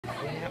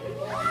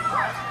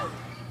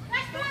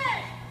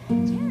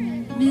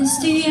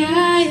Misty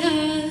eye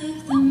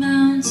of the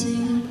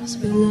mountains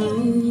below.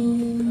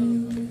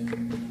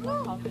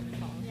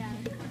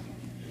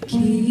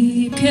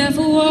 Keep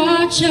careful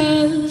watch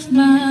of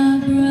my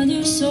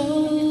brother's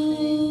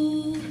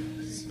souls,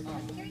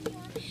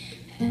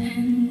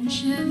 and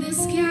should the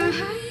sky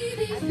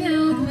be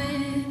filled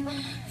with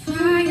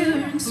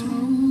fire and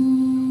smoke,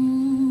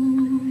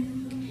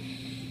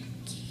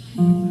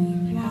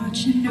 keep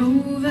watching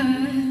over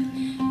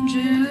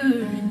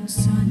during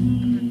sun.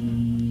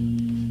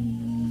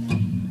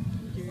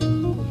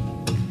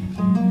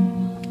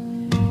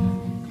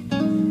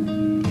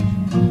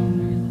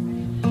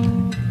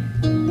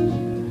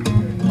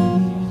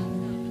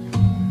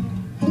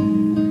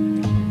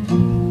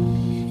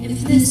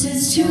 This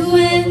is to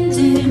end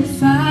in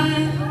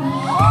fire.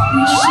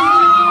 We should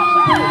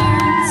all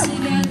burn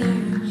together.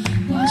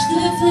 Watch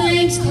the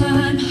flames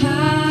climb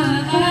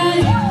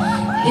high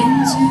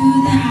into the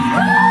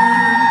night.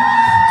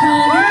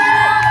 Calling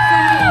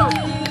out,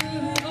 Father,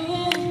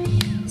 oh,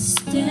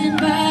 stand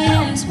by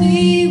as we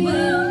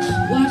will.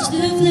 Watch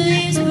the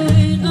flames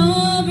burn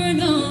over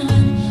and on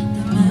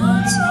the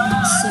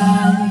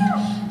mountainside.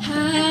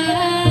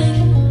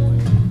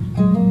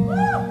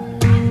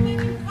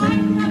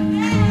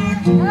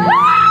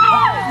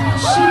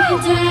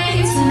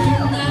 Die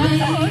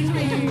tonight.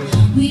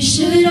 We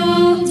should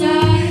all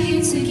die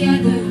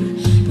together.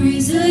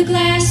 Raise a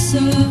glass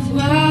of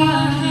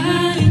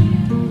wine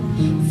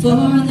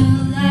for the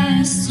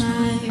last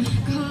time.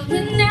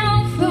 Calling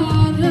out,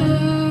 Father,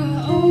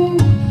 oh,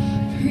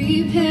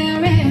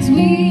 prepare as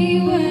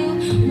we will.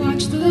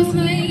 Watch the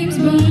flames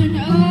burn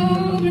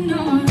over and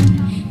on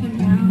the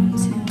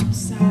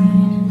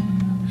mountainside.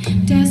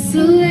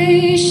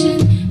 Desolation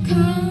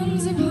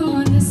comes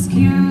upon the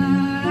sky.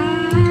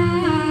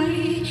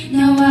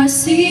 Now I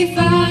see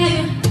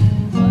fire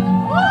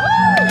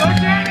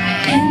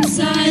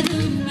inside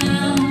the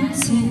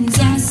mountains.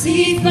 I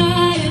see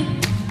fire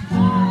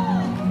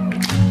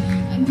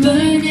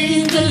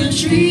burning the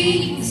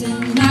trees,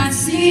 and I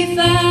see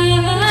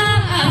fire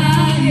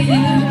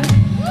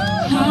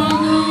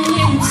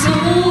hollowing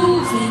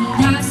souls, and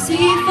I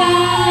see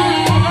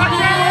fire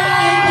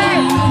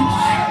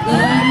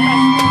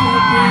burning the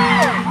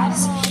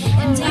breeze,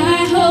 and I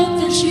hope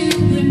that you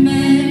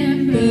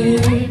remember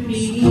me.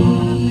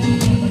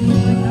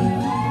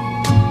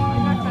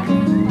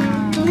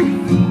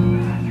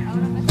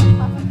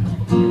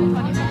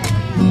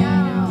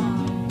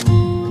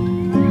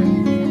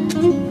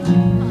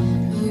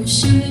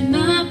 Should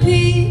my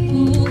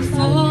people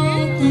fall,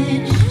 then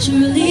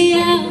surely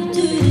I'll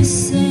do the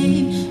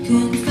same.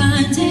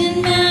 Confined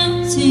in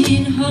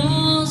mountain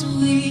halls,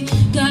 we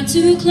got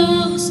too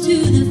close to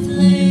the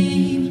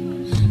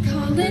flame.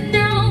 Calling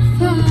out,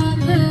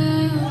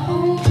 Father,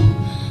 oh,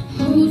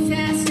 hold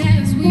fast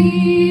as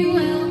we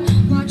will.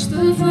 Watch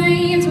the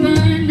flames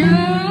burn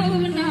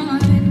over and on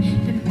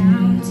the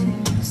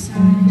mountainside.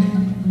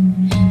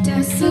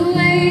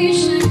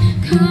 Desolation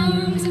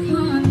comes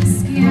upon the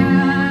sky.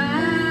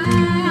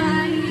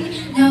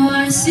 Now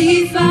I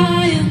see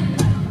fire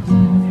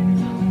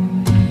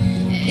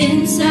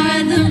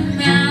inside the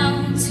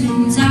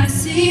mountains. I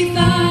see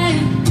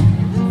fire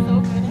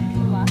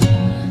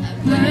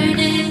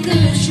burning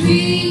the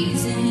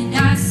trees, and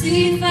I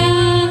see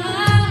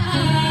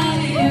fire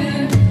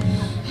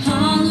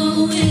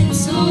hollowing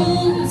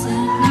souls,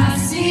 and I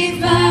see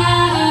fire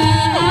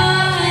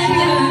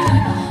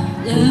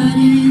blood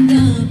in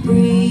the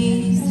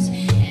breeze,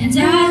 and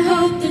I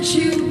hope that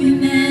you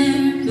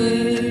remember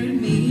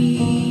me.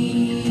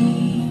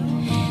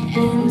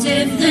 And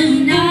if the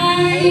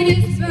night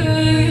is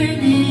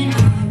burning, I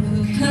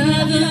will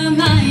cover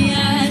my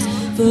eyes,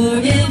 for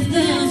if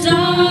the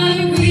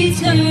dark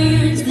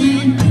returns,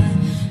 then my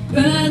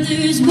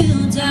brothers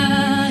will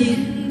die.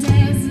 And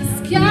as the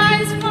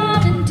sky's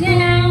falling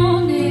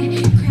down,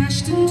 they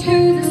crashed into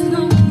this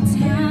lonely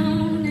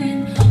town, and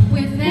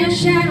with their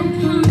shadow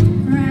upon the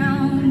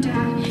ground, I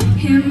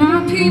hear my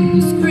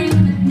people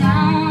screaming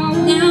now.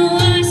 Now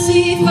I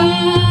see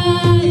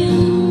fire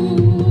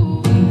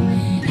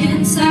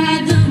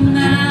inside the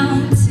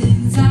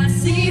mountains. I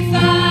see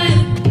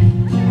fire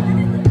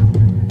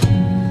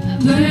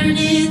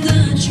burning the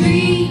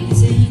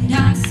trees, and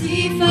I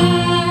see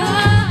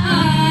fire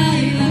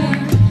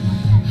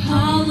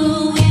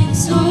hollowing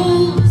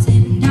souls,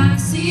 and I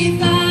see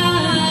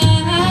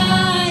fire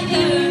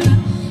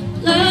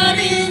blood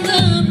in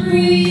the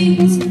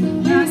breeze.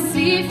 I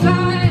see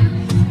fire.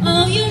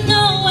 Oh, you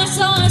know I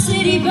saw a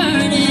city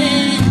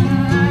burning,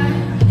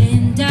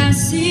 and I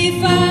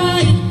see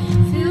fire.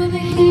 Feel the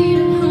heat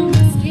upon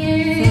my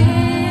skin,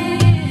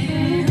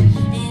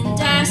 and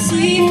I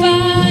see fire.